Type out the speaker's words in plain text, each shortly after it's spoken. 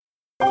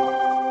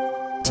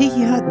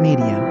Tiki Hut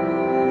Media.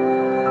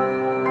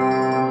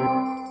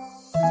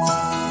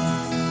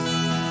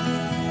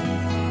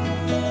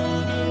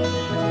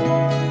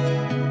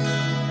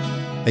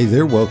 Hey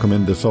there, welcome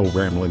into Soul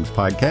Ramblings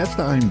Podcast.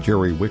 I'm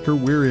Jerry Wicker.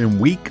 We're in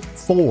week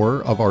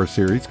 4 of our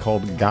series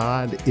called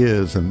God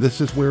Is, and this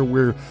is where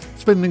we're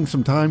spending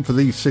some time for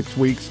these 6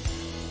 weeks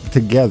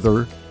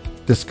together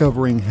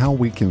discovering how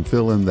we can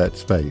fill in that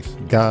space.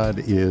 God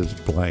is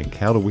blank.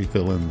 How do we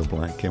fill in the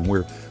blank? And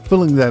we're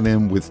filling that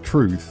in with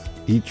truth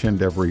each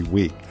and every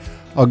week.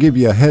 I'll give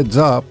you a heads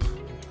up.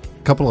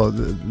 A couple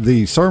of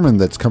the sermon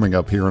that's coming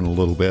up here in a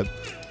little bit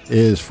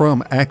is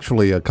from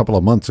actually a couple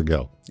of months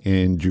ago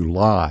in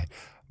July.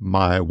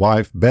 My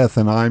wife Beth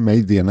and I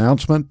made the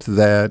announcement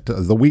that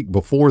the week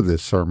before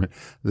this sermon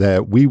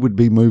that we would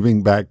be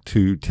moving back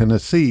to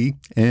Tennessee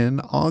in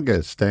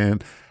August.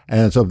 And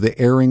as of the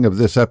airing of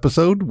this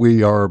episode,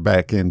 we are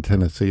back in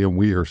Tennessee, and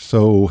we are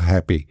so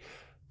happy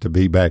to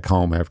be back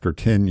home after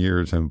 10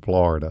 years in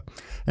Florida.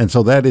 And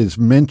so that is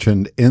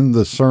mentioned in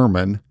the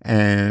sermon,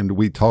 and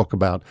we talk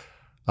about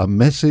a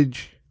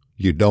message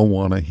you don't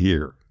want to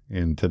hear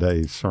in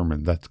today's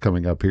sermon. That's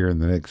coming up here in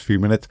the next few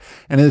minutes.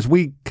 And as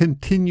we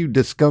continue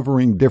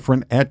discovering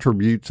different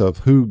attributes of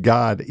who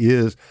God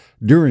is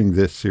during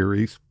this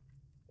series,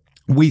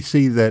 we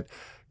see that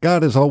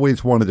God has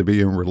always wanted to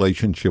be in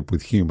relationship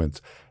with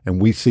humans,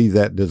 and we see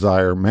that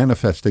desire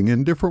manifesting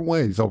in different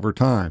ways over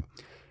time.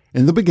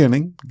 In the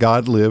beginning,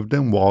 God lived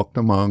and walked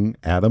among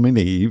Adam and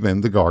Eve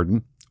in the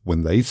garden.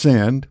 When they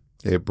sinned,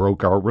 it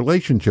broke our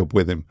relationship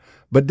with Him,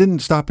 but didn't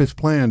stop His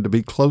plan to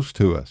be close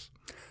to us.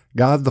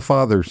 God the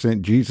Father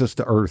sent Jesus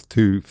to earth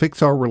to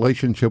fix our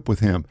relationship with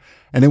Him.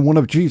 And in one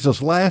of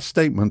Jesus' last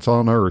statements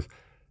on earth,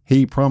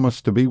 He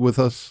promised to be with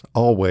us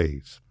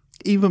always.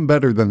 Even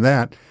better than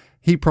that,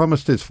 He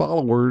promised His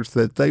followers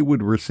that they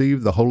would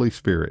receive the Holy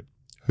Spirit,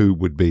 who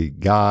would be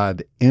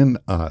God in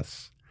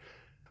us.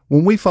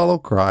 When we follow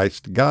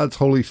Christ, God's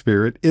Holy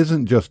Spirit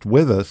isn't just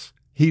with us,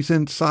 He's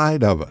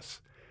inside of us.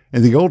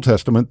 In the Old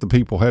Testament, the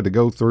people had to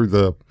go to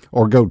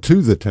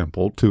the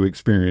temple to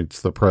experience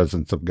the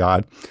presence of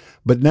God.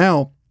 But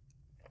now,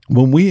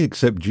 when we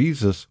accept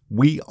Jesus,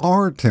 we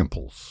are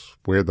temples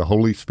where the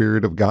Holy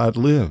Spirit of God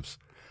lives.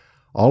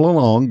 All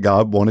along,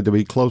 God wanted to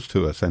be close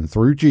to us, and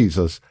through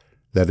Jesus,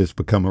 that has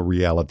become a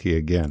reality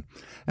again.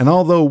 And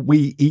although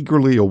we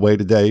eagerly await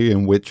a day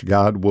in which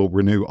God will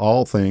renew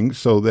all things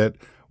so that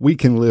we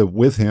can live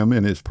with Him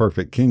in His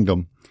perfect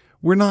kingdom,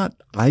 we're not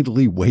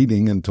idly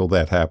waiting until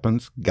that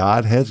happens.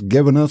 God has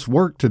given us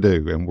work to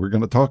do, and we're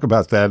going to talk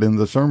about that in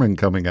the sermon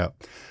coming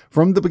up.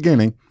 From the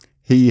beginning,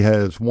 He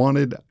has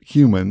wanted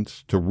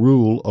humans to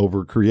rule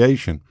over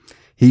creation.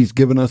 He's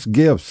given us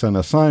gifts and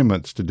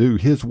assignments to do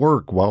His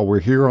work while we're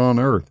here on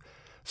earth.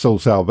 So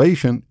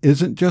salvation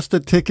isn't just a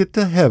ticket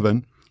to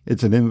heaven,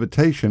 it's an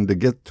invitation to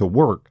get to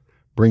work,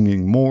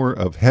 bringing more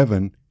of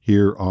heaven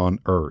here on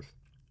earth.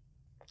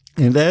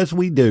 And as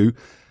we do,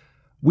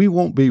 we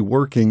won't be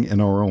working in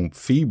our own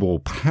feeble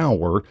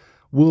power.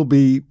 We'll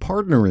be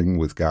partnering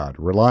with God,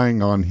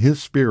 relying on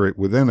His Spirit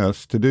within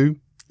us to do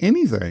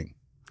anything.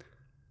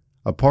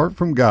 Apart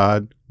from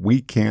God,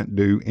 we can't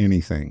do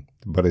anything.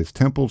 But as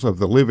temples of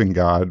the living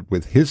God,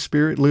 with His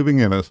Spirit living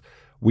in us,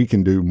 we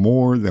can do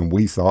more than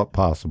we thought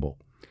possible.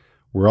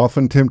 We're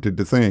often tempted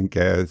to think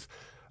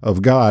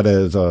of God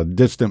as a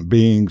distant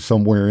being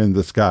somewhere in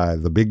the sky,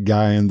 the big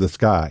guy in the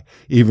sky,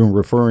 even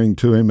referring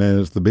to Him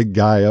as the big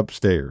guy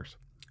upstairs.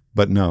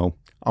 But no,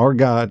 our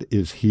God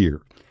is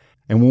here.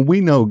 And when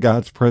we know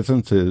God's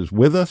presence is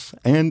with us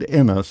and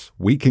in us,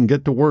 we can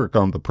get to work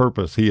on the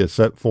purpose He has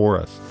set for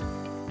us,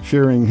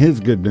 sharing His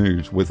good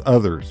news with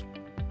others,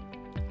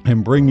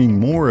 and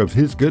bringing more of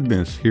His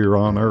goodness here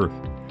on earth.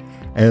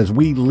 As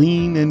we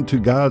lean into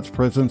God's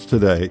presence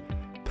today,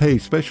 pay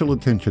special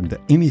attention to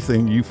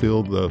anything you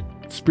feel the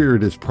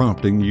Spirit is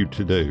prompting you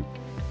to do.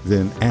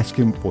 Then ask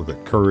Him for the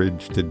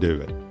courage to do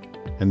it.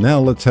 And now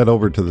let's head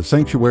over to the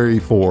sanctuary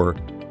for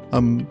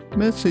a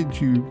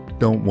message you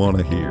don't want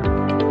to hear.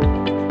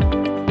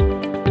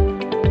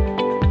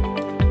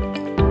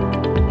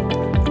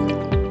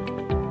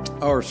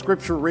 Our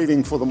scripture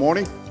reading for the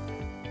morning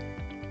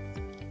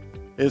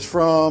is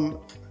from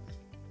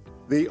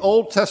the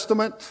Old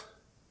Testament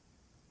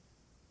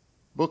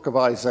book of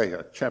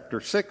Isaiah, chapter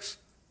 6,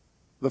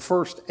 the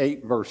first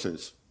 8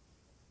 verses.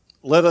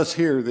 Let us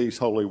hear these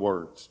holy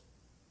words.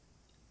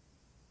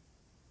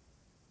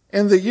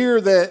 In the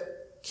year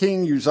that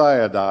King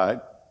Uzziah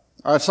died,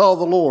 I saw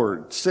the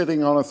Lord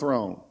sitting on a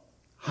throne,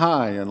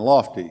 high and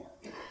lofty,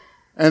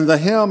 and the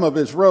hem of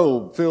His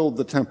robe filled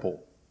the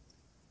temple.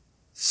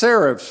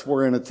 Seraphs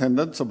were in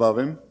attendance above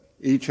Him.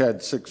 Each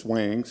had 6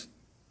 wings.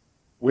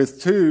 With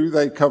 2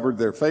 they covered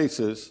their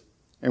faces,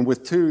 and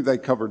with 2 they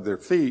covered their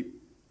feet,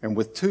 and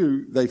with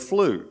 2 they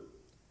flew.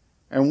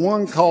 And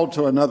one called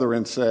to another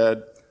and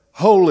said,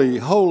 Holy,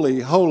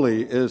 holy,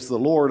 holy is the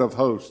Lord of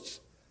hosts.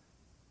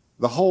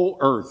 The whole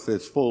earth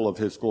is full of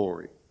His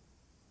glory.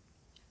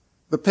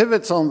 The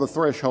pivots on the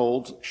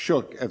thresholds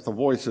shook at the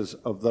voices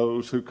of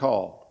those who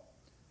called,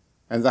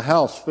 and the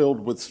house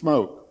filled with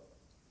smoke.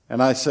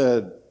 And I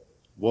said,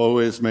 Woe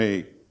is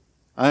me!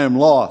 I am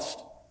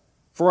lost,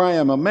 for I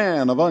am a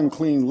man of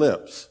unclean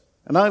lips,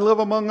 and I live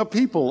among a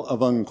people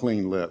of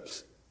unclean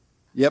lips.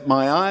 Yet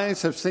my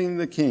eyes have seen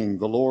the King,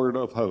 the Lord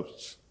of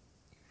hosts.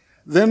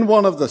 Then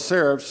one of the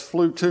seraphs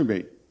flew to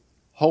me,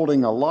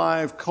 holding a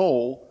live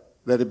coal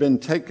that had been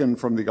taken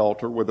from the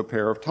altar with a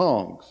pair of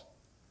tongs.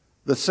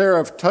 The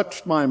seraph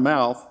touched my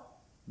mouth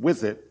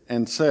with it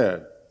and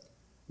said,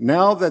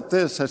 "Now that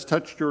this has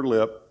touched your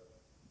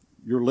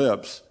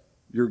lips,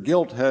 your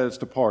guilt has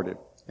departed,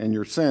 and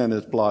your sin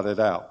is blotted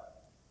out."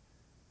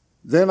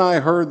 Then I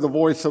heard the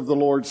voice of the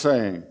Lord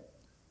saying,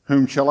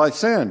 "Whom shall I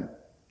send?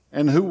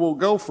 And who will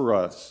go for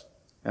us?"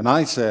 And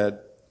I said,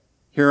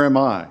 "Here am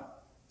I,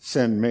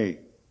 send me."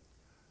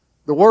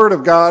 The word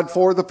of God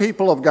for the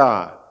people of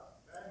God.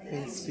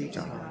 Thanks be to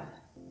God.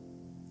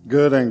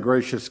 Good and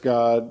gracious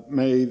God,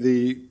 may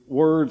the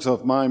words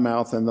of my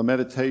mouth and the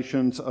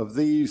meditations of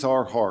these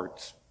our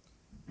hearts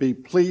be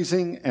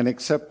pleasing and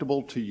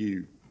acceptable to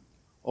you,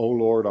 O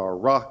Lord, our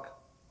rock,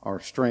 our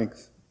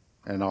strength,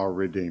 and our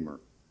Redeemer.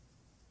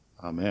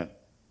 Amen.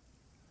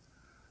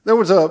 There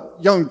was a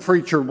young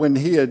preacher when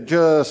he had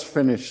just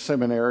finished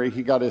seminary.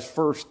 He got his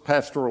first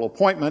pastoral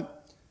appointment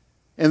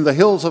in the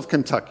hills of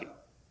Kentucky.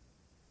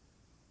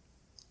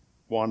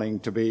 Wanting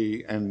to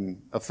be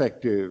an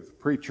effective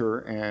preacher,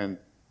 and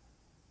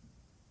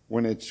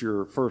when it's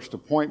your first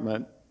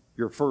appointment,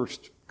 your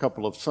first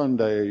couple of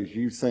Sundays,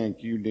 you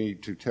think you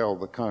need to tell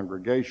the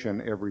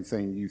congregation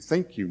everything you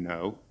think you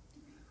know.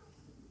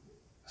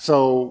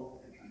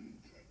 So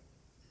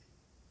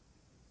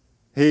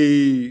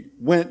he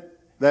went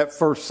that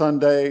first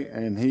Sunday,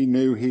 and he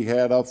knew he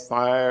had a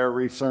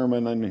fiery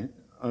sermon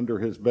under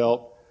his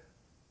belt,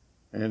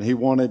 and he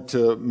wanted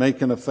to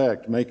make an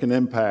effect, make an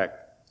impact.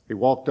 He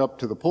walked up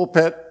to the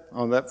pulpit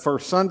on that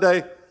first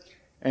Sunday,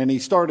 and he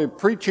started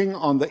preaching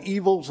on the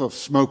evils of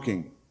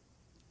smoking.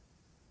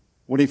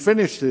 When he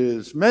finished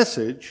his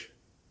message,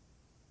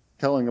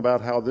 telling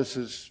about how this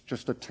is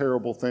just a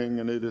terrible thing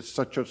and it is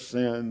such a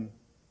sin,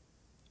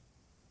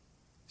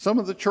 some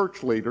of the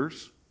church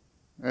leaders,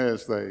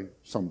 as they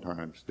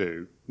sometimes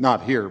do,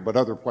 not here, but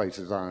other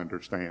places I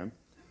understand,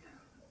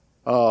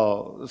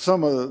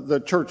 some of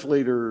the church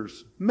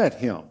leaders met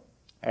him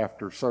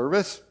after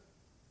service.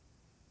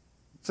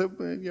 So,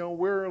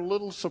 we're a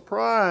little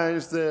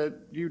surprised that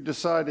you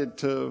decided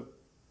to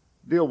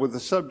deal with the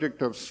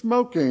subject of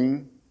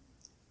smoking,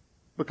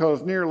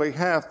 because nearly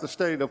half the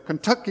state of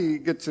Kentucky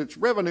gets its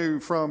revenue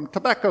from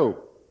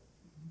tobacco.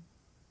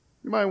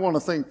 You might want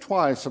to think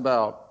twice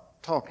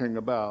about talking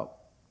about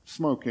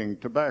smoking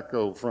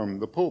tobacco from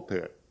the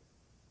pulpit.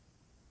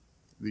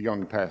 The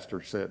young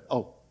pastor said,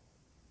 "Oh,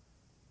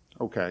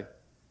 okay.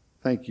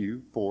 Thank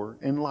you for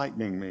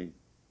enlightening me."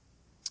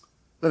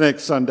 The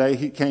next Sunday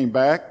he came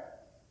back,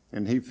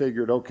 and he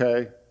figured,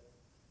 okay,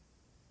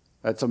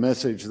 that's a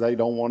message they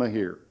don't want to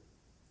hear.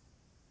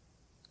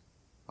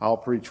 I'll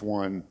preach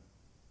one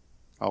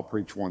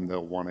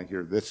they'll want to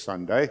hear this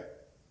Sunday.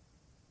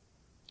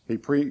 He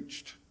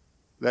preached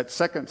that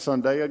second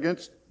Sunday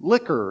against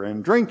liquor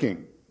and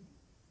drinking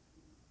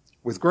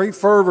with great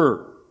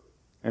fervor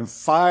and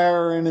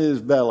fire in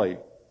his belly.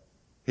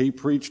 He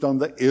preached on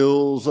the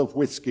ills of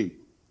whiskey.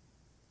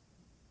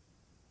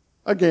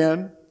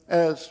 Again,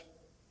 as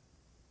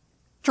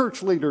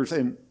church leaders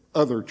in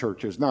other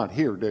churches, not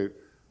here, do,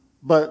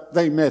 but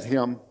they met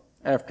him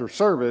after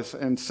service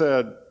and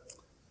said,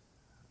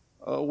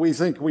 "We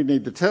think we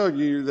need to tell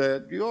you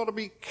that you ought to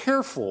be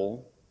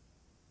careful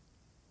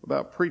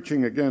about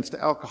preaching against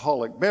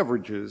alcoholic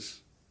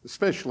beverages,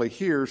 especially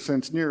here,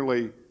 since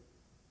nearly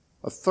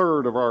a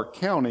third of our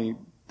county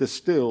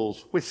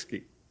distills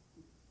whiskey."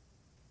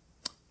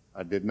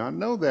 "I did not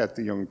know that,"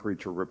 the young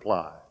preacher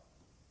replied.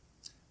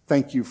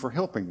 "Thank you for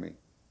helping me."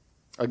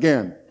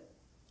 Again,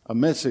 a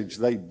message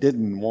they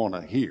didn't want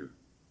to hear.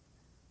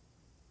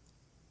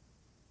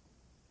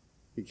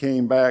 He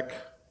came back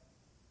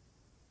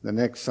the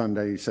next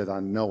Sunday. He said, "I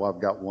know I've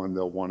got one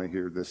they'll want to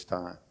hear this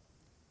time."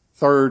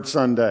 Third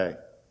Sunday,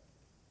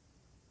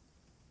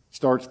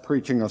 starts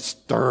preaching a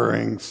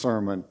stirring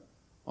sermon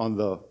on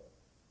the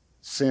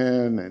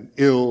sin and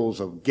ills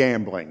of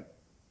gambling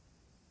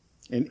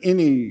in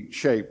any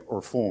shape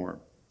or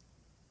form.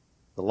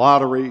 The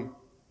lottery,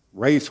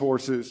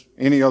 racehorses,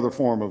 any other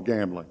form of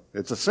gambling.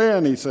 It's a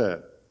sin, he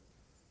said.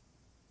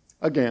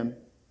 Again,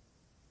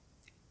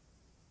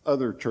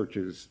 other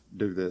churches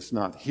do this,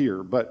 not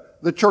here,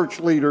 but the church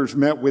leaders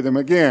met with him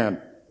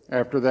again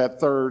after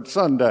that third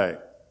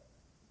Sunday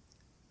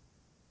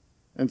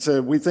and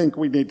said, "We think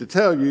we need to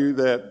tell you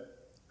that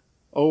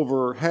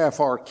over half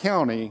our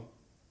county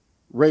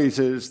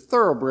raises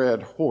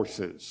thoroughbred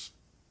horses.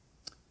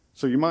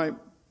 So you might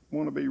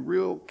want to be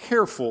real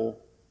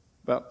careful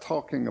about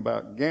talking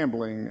about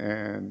gambling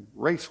and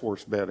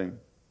racehorse betting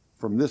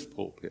from this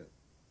pulpit."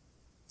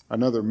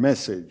 Another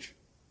message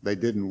they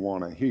didn't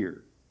want to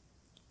hear.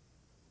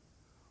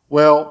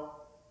 Well,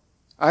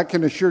 I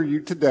can assure you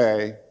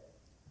today,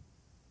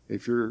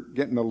 if you're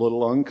getting a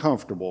little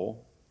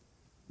uncomfortable,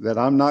 that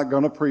I'm not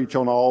going to preach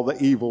on all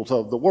the evils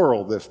of the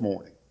world this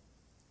morning.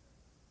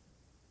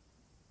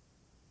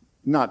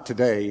 Not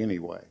today,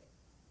 anyway.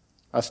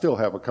 I still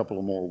have a couple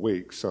of more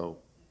weeks, so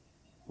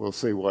we'll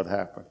see what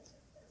happens.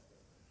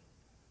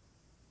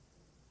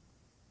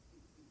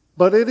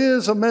 But it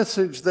is a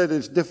message that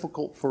is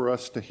difficult for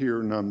us to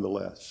hear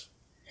nonetheless.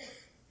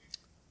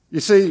 You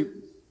see,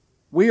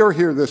 we are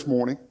here this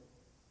morning,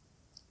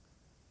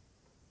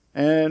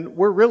 and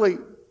we're really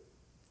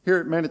here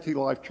at Manatee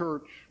Life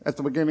Church at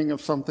the beginning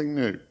of something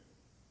new.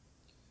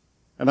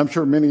 And I'm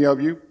sure many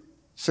of you,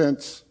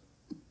 since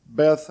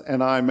Beth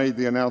and I made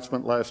the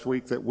announcement last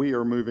week that we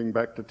are moving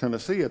back to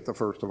Tennessee at the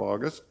 1st of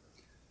August,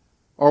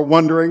 are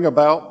wondering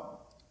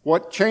about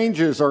what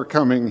changes are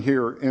coming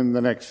here in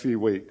the next few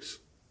weeks.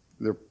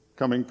 They're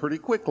coming pretty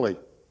quickly.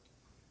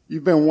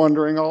 You've been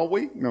wondering all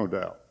week, no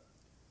doubt.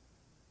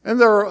 And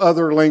there are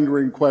other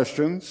lingering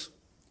questions.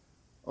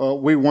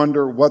 We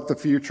wonder what the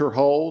future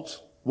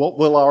holds. What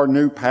will our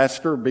new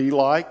pastor be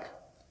like?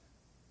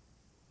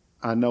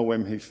 I know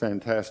him. He's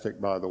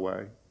fantastic, by the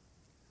way.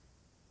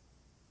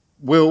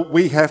 Will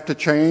we have to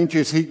change?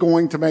 Is he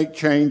going to make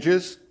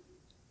changes?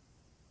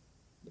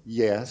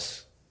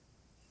 Yes.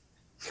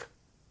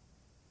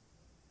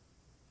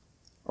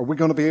 Are we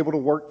going to be able to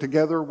work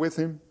together with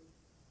him?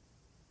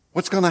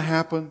 What's going to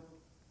happen?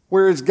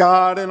 Where is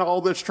God in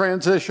all this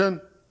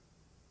transition?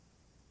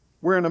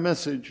 We're in a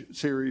message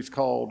series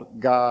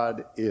called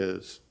God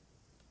Is.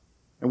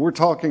 And we're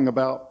talking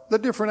about the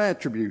different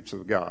attributes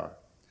of God.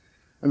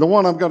 And the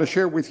one I'm going to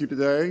share with you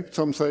today,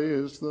 some say,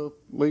 is the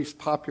least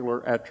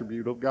popular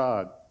attribute of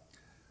God.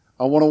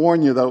 I want to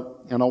warn you,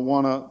 though, and I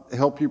want to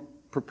help you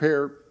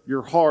prepare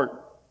your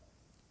heart,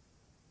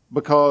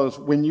 because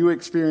when you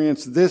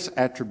experience this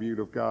attribute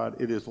of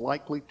God, it is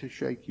likely to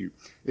shake you.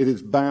 It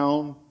is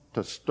bound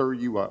to stir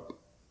you up.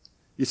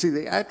 You see,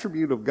 the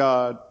attribute of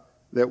God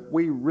that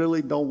we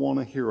really don't want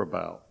to hear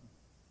about.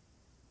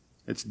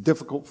 It's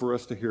difficult for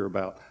us to hear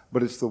about,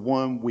 but it's the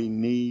one we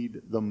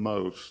need the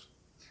most.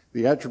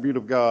 The attribute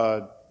of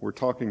God we're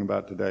talking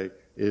about today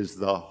is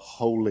the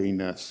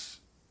holiness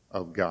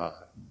of God.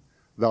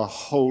 The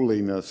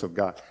holiness of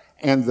God.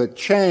 And the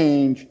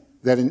change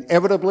that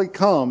inevitably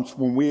comes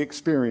when we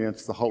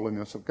experience the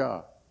holiness of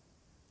God.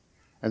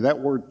 And that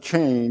word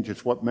change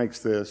is what makes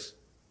this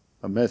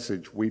a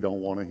message we don't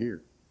want to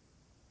hear.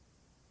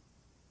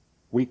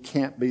 We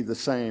can't be the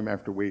same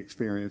after we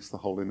experience the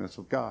holiness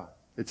of God.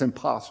 It's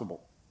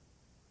impossible.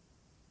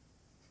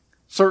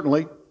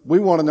 Certainly, we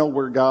want to know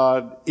where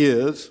God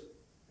is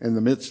in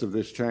the midst of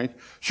this change.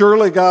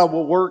 Surely God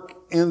will work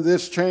in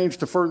this change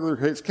to further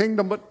his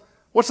kingdom, but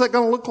what's that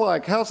going to look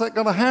like? How's that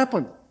going to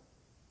happen?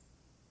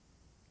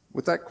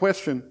 With that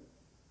question,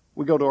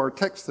 we go to our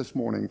text this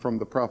morning from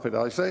the prophet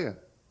Isaiah.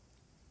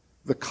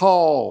 The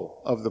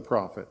call of the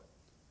prophet.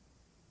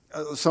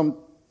 Some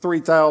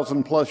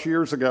 3,000 plus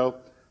years ago,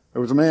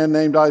 there was a man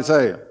named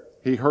Isaiah.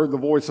 He heard the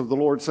voice of the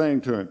Lord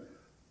saying to him,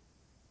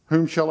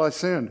 "Whom shall I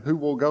send? Who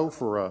will go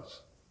for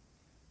us?"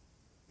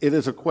 It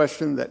is a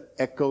question that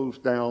echoes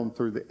down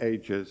through the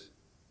ages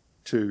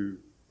to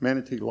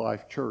Manatee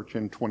Life Church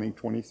in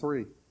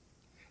 2023.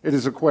 It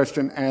is a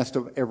question asked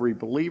of every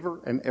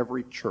believer and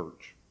every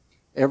church.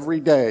 Every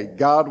day,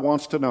 God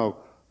wants to know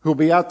who'll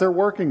be out there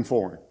working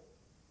for him,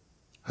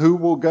 who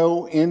will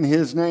go in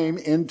his name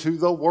into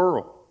the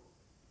world.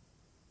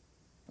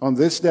 On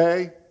this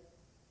day,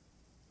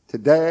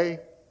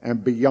 today,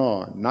 and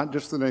beyond, not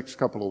just the next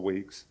couple of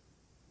weeks,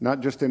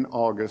 not just in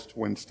August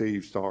when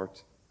Steve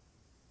starts,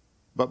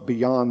 but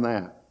beyond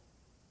that,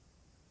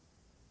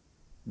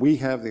 we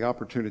have the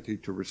opportunity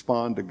to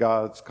respond to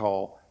God's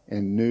call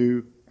in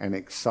new and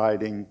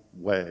exciting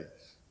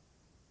ways.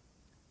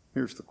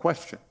 Here's the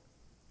question.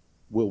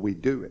 Will we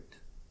do it?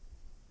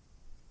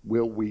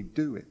 Will we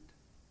do it?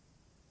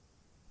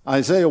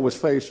 Isaiah was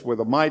faced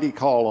with a mighty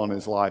call on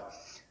his life,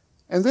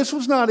 and this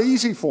was not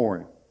easy for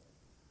him.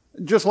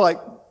 Just like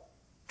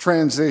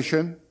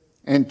transition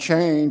and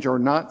change are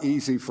not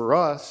easy for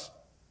us,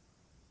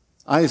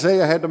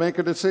 Isaiah had to make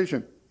a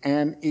decision,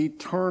 an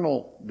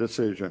eternal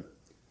decision.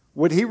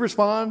 Would he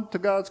respond to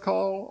God's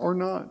call or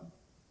not?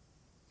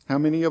 How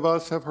many of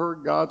us have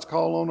heard God's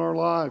call on our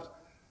lives,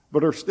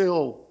 but are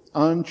still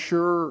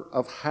unsure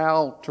of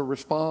how to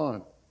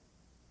respond?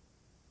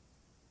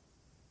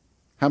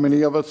 How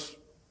many of us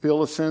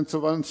feel a sense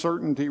of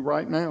uncertainty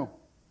right now,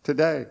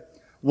 today,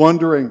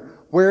 wondering,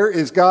 where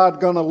is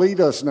God going to lead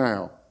us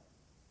now?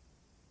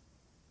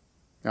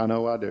 I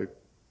know I do.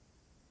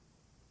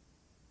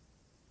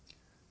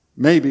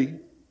 Maybe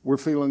we're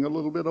feeling a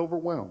little bit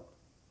overwhelmed,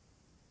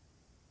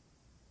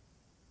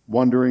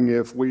 wondering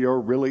if we are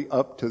really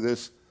up to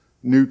this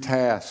new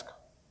task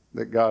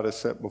that God has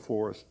set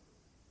before us.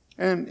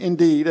 And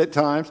indeed, at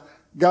times,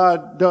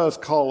 God does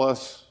call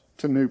us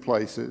to new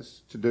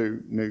places, to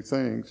do new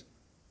things.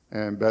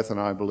 And Beth and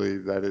I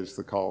believe that is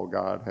the call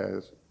God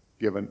has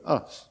given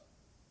us.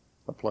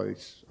 A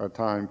place, a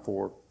time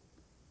for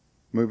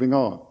moving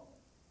on,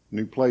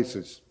 new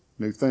places,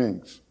 new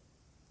things,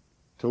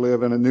 to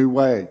live in a new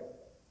way.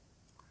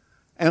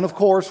 And of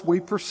course, we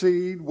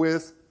proceed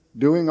with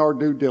doing our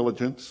due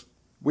diligence.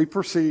 We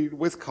proceed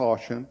with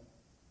caution.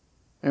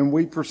 And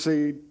we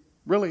proceed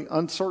really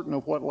uncertain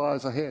of what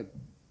lies ahead.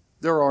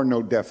 There are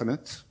no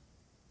definites.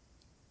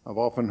 I've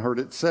often heard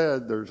it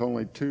said there's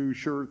only two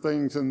sure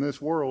things in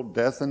this world,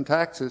 death and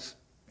taxes.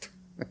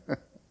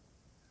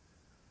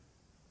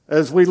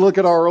 As we look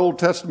at our Old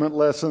Testament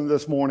lesson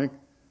this morning,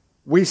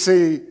 we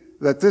see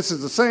that this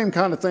is the same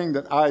kind of thing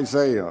that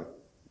Isaiah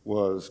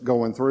was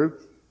going through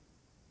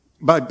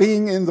by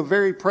being in the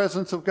very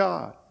presence of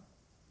God.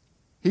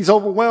 He's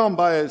overwhelmed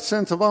by a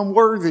sense of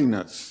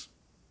unworthiness.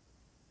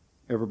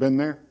 Ever been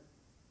there?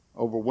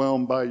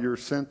 Overwhelmed by your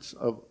sense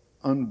of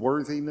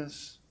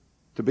unworthiness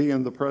to be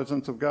in the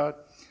presence of God?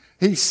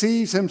 He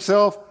sees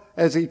himself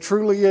as he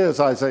truly is,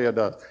 Isaiah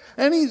does.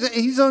 And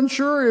he's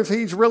unsure if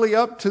he's really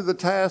up to the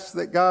task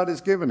that God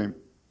has given him.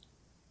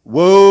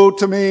 Woe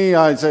to me,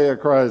 Isaiah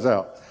cries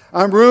out.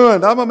 I'm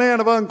ruined. I'm a man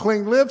of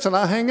unclean lips, and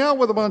I hang out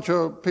with a bunch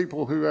of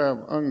people who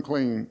have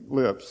unclean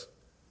lips.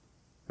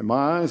 And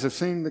my eyes have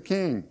seen the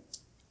King,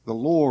 the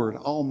Lord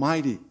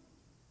Almighty.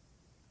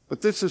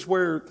 But this is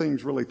where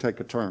things really take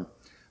a turn.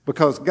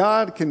 Because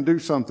God can do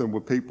something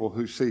with people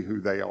who see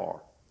who they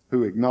are,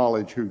 who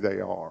acknowledge who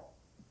they are,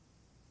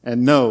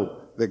 and know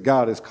that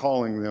God is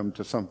calling them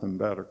to something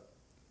better.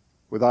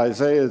 With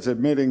Isaiah's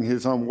admitting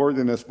his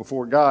unworthiness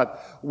before God,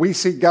 we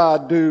see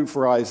God do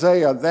for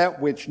Isaiah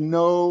that which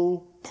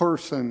no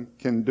person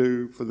can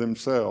do for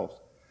themselves.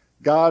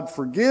 God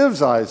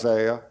forgives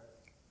Isaiah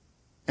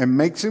and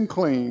makes him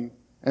clean,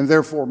 and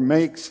therefore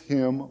makes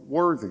him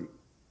worthy.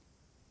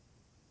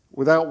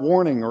 Without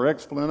warning or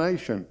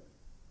explanation,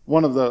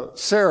 one of the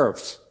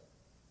seraphs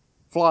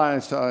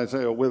flies to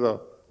Isaiah with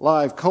a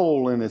live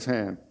coal in his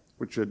hand,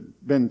 which had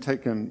been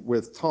taken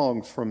with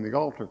tongs from the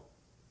altar.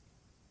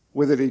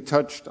 With it he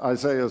touched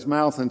Isaiah's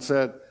mouth and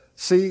said,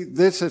 "See,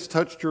 this has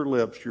touched your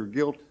lips. Your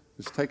guilt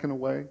is taken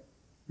away,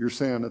 your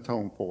sin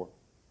atoned for."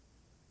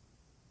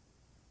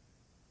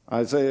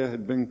 Isaiah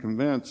had been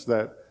convinced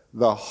that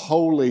the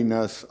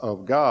holiness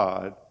of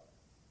God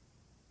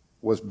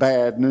was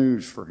bad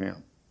news for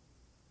him.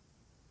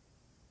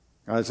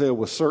 Isaiah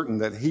was certain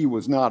that he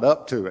was not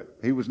up to it.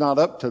 He was not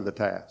up to the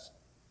task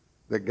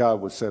that God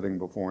was setting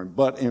before him.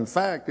 But in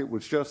fact, it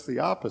was just the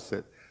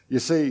opposite. You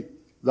see,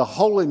 the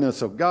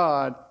holiness of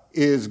God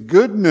is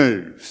good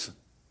news.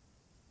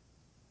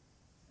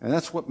 And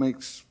that's what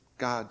makes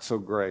God so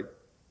great.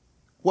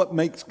 What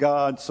makes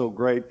God so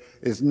great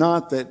is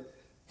not that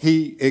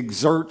he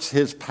exerts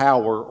his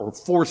power or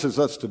forces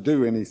us to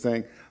do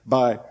anything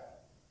by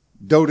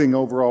doting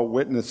over our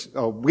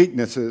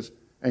weaknesses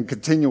and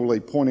continually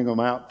pointing them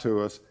out to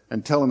us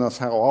and telling us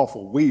how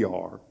awful we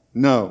are.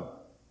 No.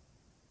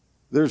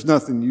 There's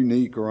nothing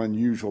unique or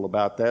unusual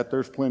about that.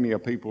 There's plenty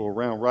of people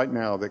around right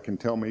now that can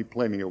tell me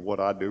plenty of what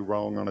I do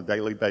wrong on a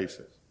daily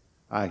basis.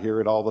 I hear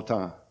it all the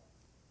time.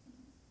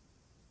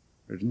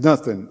 There's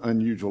nothing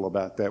unusual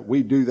about that.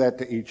 We do that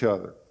to each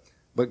other.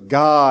 But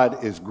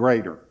God is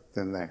greater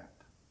than that.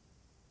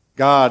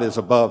 God is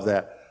above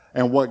that.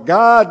 And what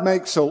God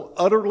makes so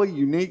utterly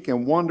unique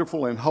and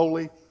wonderful and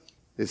holy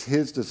is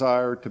his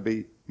desire to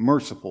be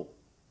merciful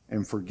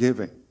and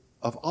forgiving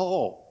of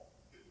all.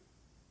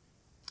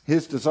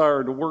 His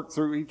desire to work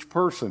through each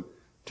person,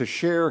 to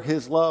share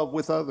his love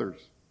with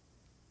others.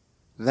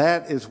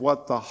 That is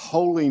what the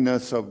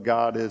holiness of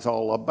God is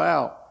all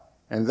about.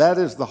 And that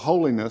is the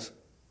holiness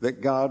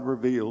that God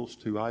reveals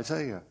to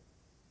Isaiah.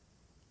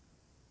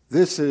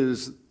 This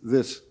is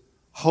this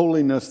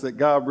holiness that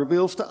God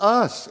reveals to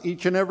us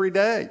each and every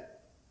day.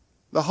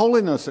 The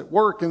holiness at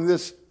work in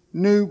this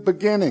new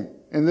beginning,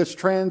 in this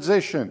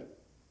transition.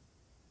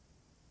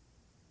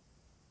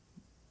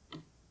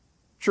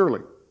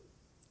 Surely,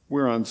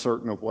 we're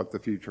uncertain of what the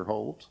future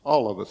holds.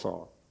 All of us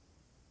are.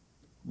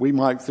 We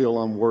might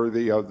feel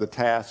unworthy of the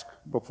task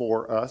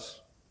before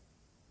us.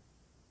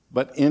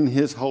 But in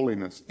his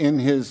holiness, in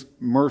his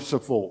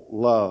merciful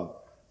love,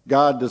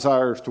 God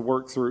desires to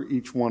work through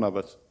each one of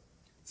us,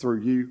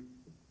 through you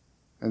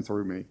and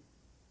through me,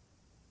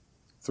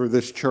 through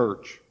this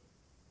church,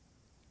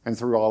 and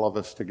through all of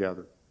us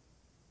together.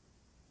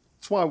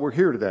 That's why we're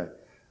here today.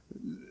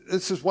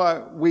 This is why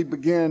we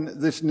begin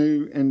this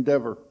new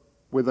endeavor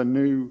with a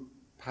new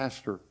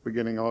pastor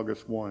beginning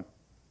August 1.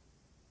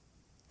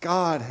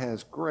 God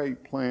has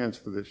great plans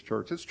for this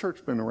church. This church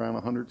has been around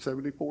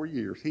 174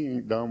 years. He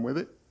ain't done with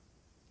it.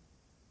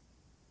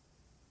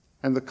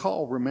 And the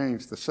call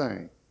remains the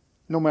same,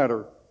 no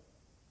matter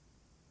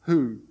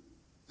who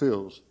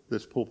fills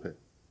this pulpit.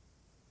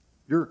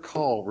 Your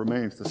call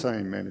remains the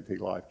same, Manatee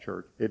Life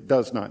Church. It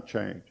does not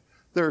change.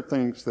 There are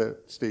things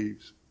that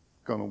Steve's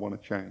going to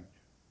want to change.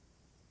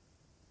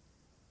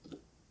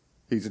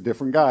 He's a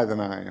different guy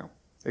than I am.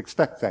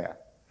 Expect that.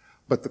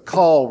 But the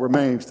call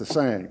remains the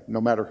same,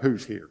 no matter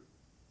who's here.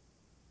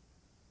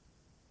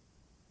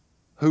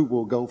 Who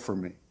will go for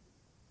me?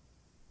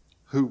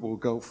 Who will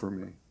go for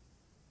me?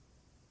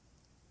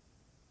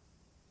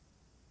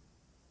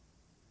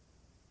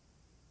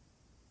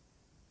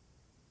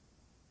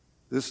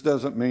 This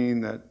doesn't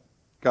mean that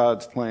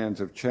God's plans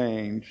have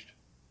changed.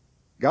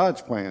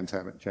 God's plans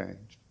haven't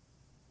changed.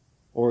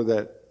 Or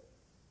that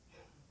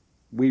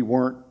we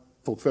weren't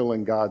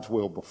fulfilling God's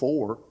will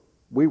before.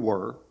 We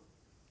were.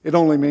 It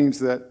only means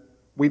that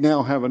we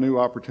now have a new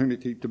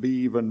opportunity to be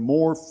even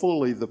more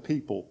fully the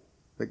people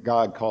that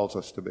God calls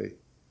us to be.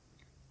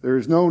 There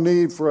is no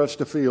need for us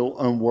to feel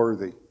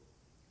unworthy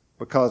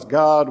because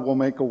God will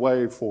make a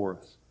way for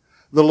us.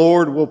 The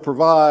Lord will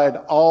provide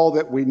all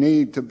that we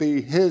need to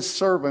be His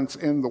servants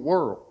in the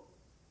world.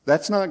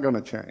 That's not going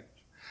to change.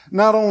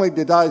 Not only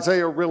did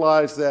Isaiah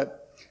realize that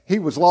he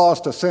was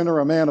lost, a sinner,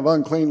 a man of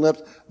unclean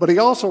lips, but he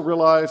also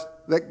realized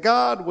that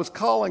God was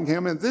calling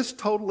him, and this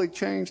totally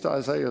changed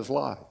Isaiah's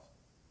life.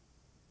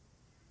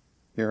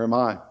 Here am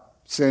I,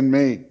 send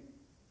me.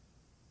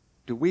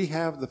 Do we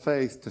have the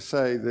faith to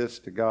say this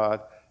to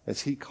God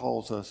as He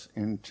calls us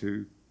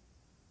into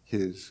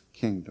His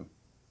kingdom?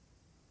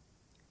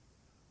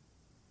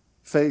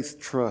 Faith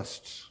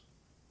trusts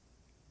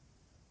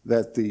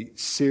that the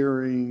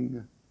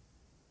searing,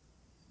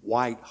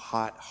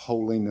 white-hot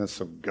holiness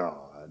of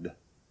God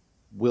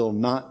will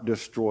not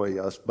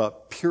destroy us,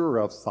 but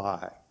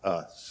purify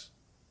us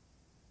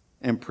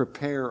and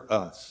prepare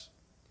us.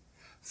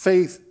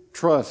 Faith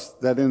trusts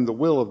that in the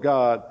will of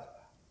God,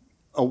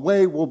 a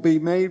way will be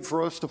made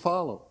for us to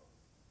follow.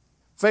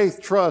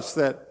 Faith trusts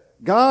that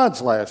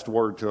God's last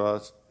word to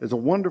us is a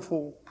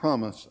wonderful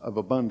promise of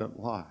abundant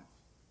life.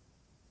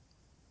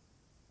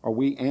 Are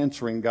we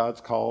answering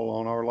God's call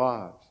on our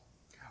lives?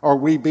 Are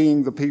we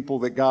being the people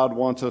that God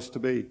wants us to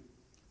be?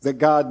 That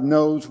God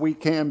knows we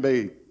can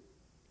be?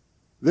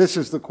 This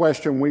is the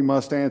question we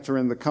must answer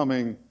in the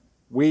coming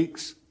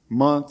weeks,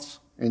 months,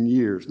 and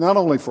years. Not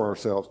only for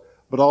ourselves,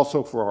 but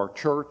also for our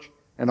church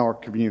and our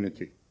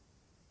community.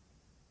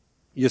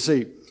 You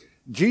see,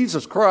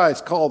 Jesus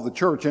Christ called the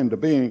church into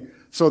being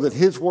so that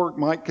His work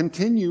might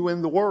continue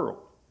in the world.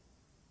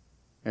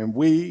 And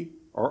we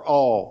are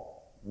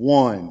all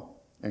one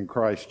in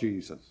Christ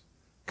Jesus,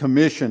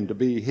 commissioned to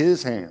be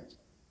His hands,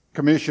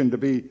 commissioned to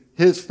be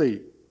His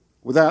feet,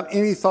 without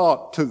any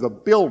thought to the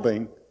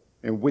building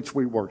in which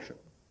we worship.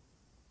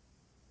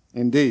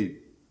 Indeed,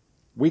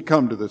 we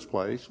come to this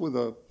place with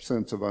a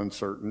sense of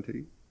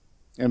uncertainty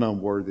and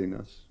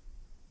unworthiness.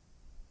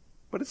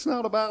 But it's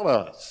not about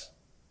us.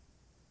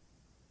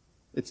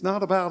 It's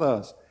not about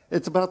us.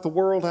 It's about the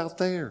world out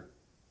there.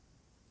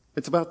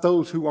 It's about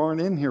those who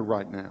aren't in here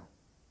right now.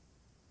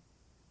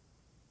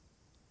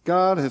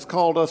 God has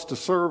called us to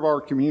serve our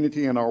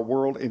community and our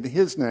world in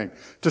His name,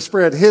 to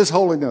spread His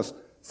holiness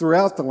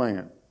throughout the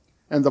land.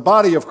 And the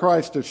body of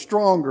Christ is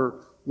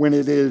stronger when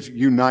it is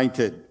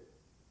united.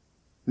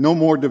 No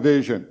more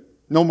division,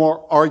 no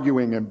more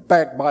arguing and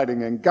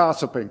backbiting and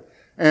gossiping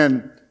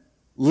and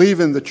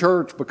leaving the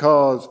church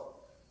because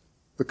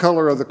the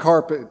color of the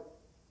carpet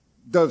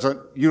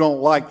you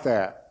don't like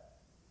that.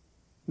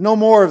 No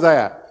more of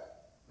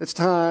that. It's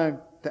time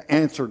to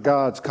answer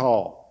God's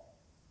call.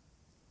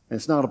 And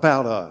it's not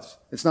about us.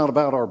 It's not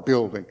about our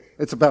building.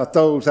 It's about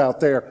those out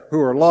there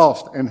who are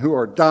lost and who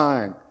are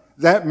dying.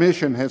 That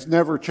mission has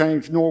never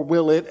changed, nor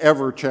will it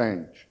ever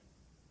change.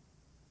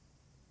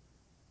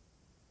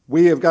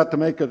 We have got to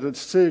make a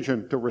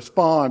decision to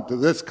respond to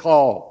this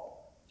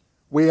call.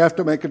 We have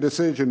to make a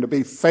decision to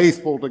be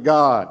faithful to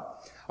God.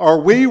 Are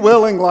we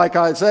willing, like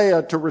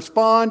Isaiah, to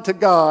respond to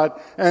God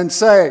and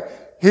say,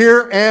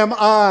 "Here am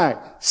I,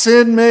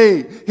 send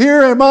me.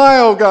 Here am I,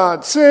 O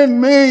God,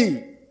 send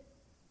me."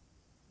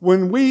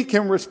 When we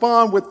can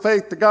respond with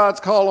faith to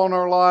God's call on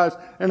our lives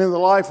and in the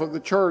life of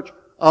the church,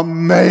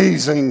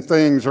 amazing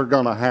things are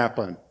going to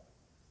happen.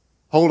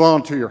 Hold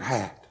on to your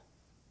hat.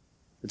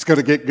 It's going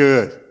to get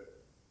good.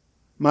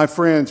 My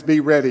friends, be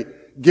ready.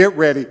 Get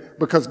ready,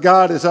 because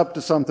God is up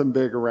to something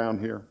big around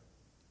here.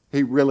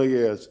 He really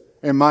is.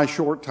 In my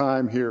short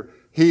time here,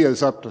 He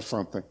is up to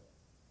something.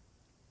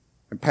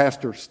 And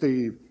Pastor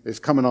Steve is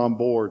coming on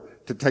board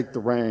to take the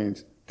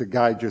reins to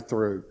guide you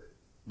through.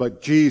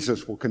 But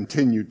Jesus will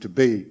continue to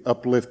be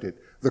uplifted.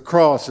 The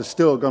cross is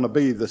still going to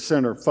be the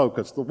center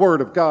focus. The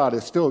Word of God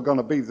is still going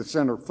to be the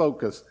center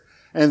focus.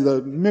 And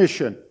the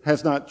mission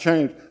has not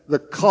changed. The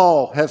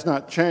call has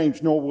not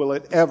changed, nor will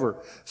it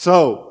ever.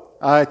 So,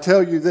 I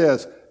tell you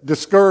this,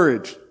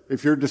 discouraged.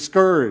 If you're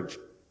discouraged,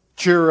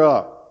 cheer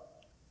up.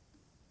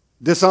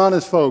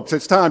 Dishonest folks,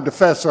 it's time to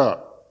fess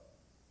up.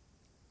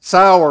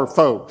 Sour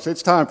folks,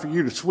 it's time for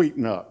you to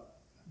sweeten up.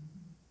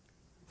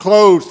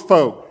 Closed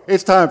folk,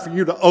 it's time for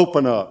you to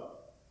open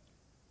up.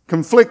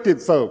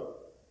 Conflicted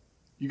folk,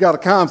 you got a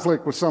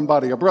conflict with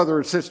somebody, a brother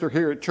or sister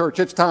here at church,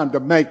 it's time to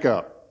make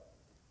up.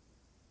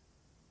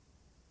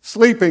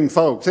 Sleeping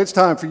folks, it's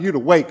time for you to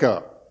wake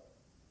up.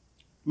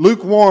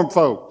 Lukewarm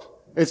folks,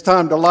 it's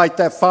time to light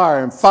that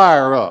fire and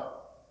fire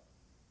up.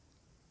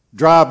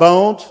 Dry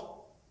bones,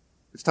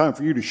 it's time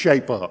for you to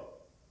shape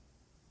up.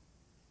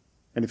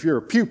 And if you're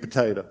a pew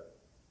potato,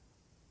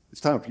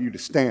 it's time for you to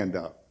stand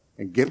up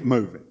and get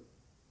moving.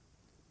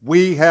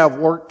 We have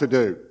work to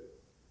do.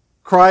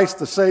 Christ,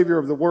 the Savior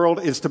of the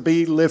world, is to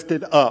be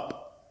lifted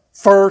up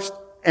first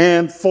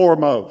and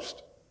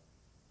foremost.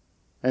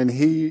 And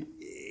here's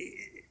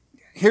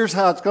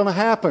how it's going to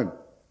happen.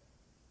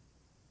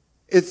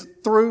 It's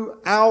through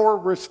our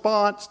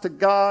response to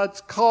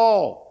God's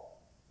call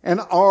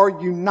and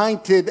our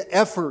united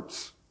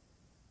efforts.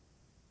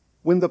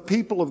 When the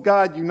people of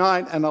God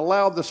unite and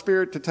allow the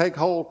Spirit to take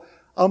hold,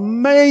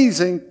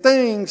 amazing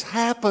things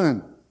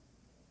happen.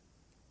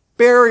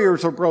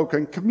 Barriers are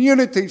broken.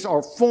 Communities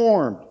are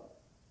formed.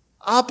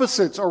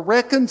 Opposites are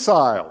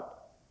reconciled.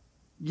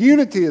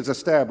 Unity is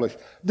established.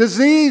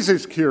 Disease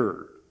is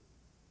cured.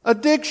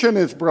 Addiction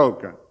is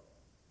broken.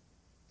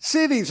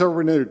 Cities are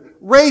renewed.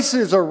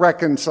 Races are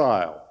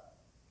reconciled.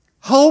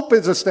 Hope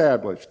is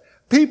established.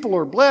 People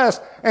are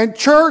blessed. And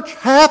church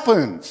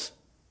happens.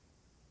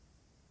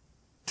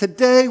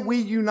 Today we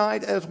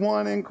unite as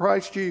one in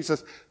Christ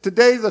Jesus.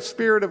 Today the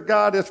Spirit of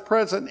God is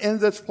present in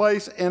this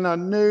place in a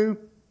new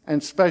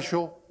and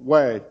special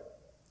way.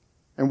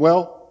 And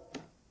well,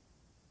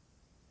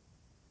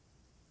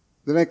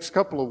 the next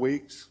couple of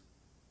weeks,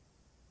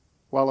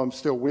 while I'm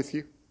still with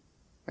you,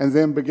 and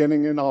then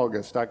beginning in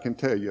August, I can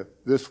tell you,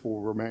 this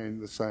will remain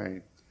the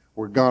same.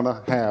 We're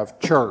gonna have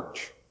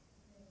church.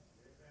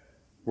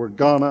 We're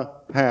gonna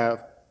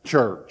have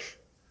church.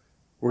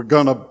 We're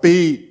gonna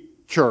be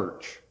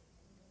church.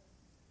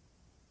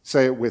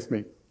 Say it with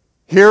me.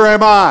 Here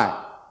am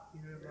I.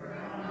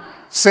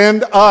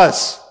 Send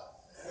us.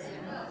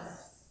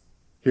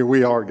 Here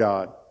we are,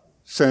 God.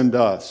 Send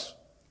us.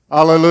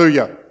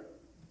 Hallelujah.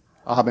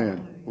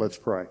 Amen. Let's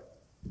pray.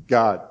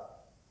 God,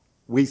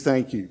 we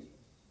thank you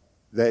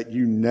that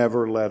you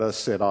never let us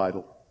sit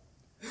idle,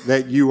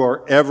 that you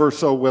are ever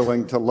so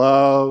willing to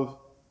love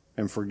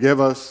and forgive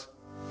us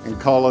and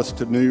call us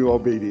to new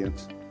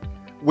obedience.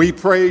 We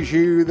praise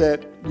you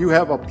that you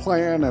have a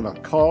plan and a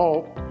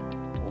call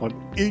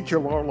on each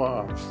of our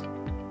lives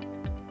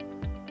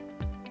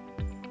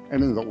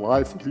and in the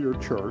life of your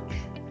church.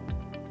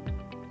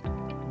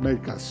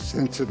 Make us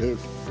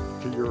sensitive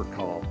to your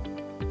call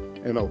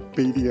and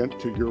obedient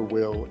to your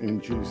will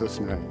in Jesus'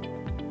 name.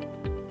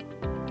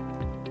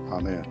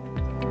 Amen.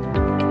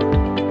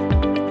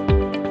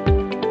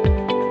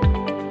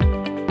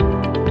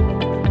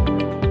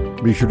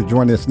 Be sure to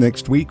join us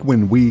next week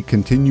when we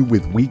continue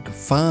with week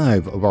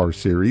 5 of our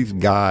series,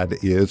 God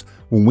Is,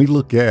 when we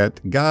look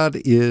at God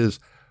is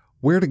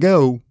where to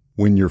go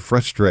when you're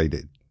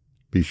frustrated.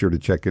 Be sure to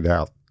check it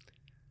out.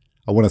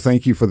 I want to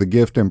thank you for the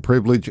gift and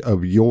privilege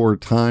of your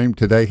time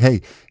today.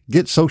 Hey,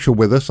 get social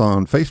with us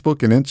on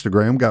Facebook and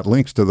Instagram. Got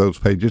links to those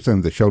pages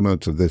in the show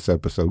notes of this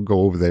episode.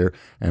 Go over there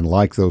and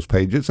like those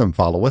pages and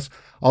follow us.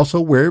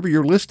 Also, wherever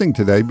you're listening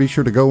today, be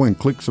sure to go and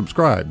click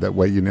subscribe. That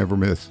way you never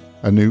miss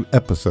a new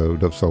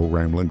episode of Soul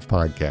Ramblings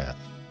Podcast.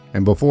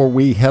 And before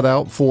we head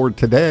out for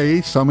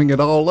today, summing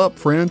it all up,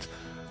 friends,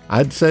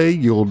 I'd say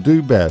you'll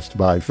do best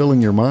by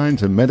filling your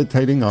minds and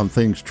meditating on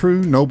things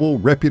true, noble,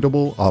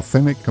 reputable,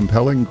 authentic,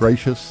 compelling,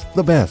 gracious,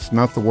 the best,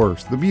 not the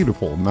worst, the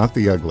beautiful, not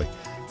the ugly,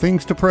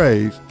 things to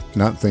praise,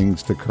 not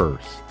things to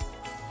curse.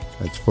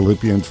 That's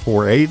Philippians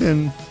 4:8,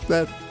 and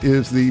that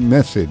is the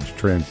Message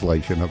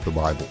translation of the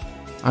Bible.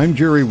 I'm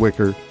Jerry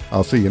Wicker.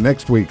 I'll see you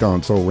next week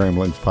on Soul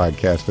Ramblings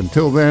Podcast.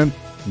 Until then,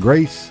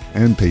 grace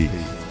and peace.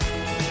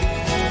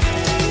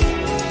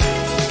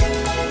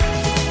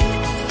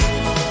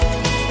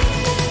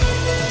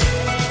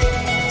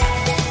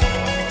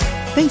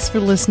 Thanks for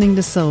listening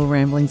to Soul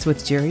Ramblings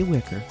with Jerry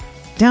Wicker.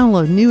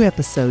 Download new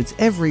episodes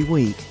every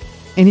week.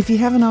 And if you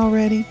haven't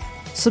already,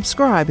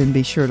 subscribe and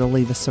be sure to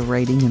leave us a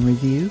rating and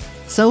review.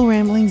 Soul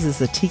Ramblings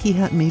is a Tiki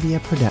Hut Media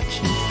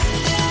production.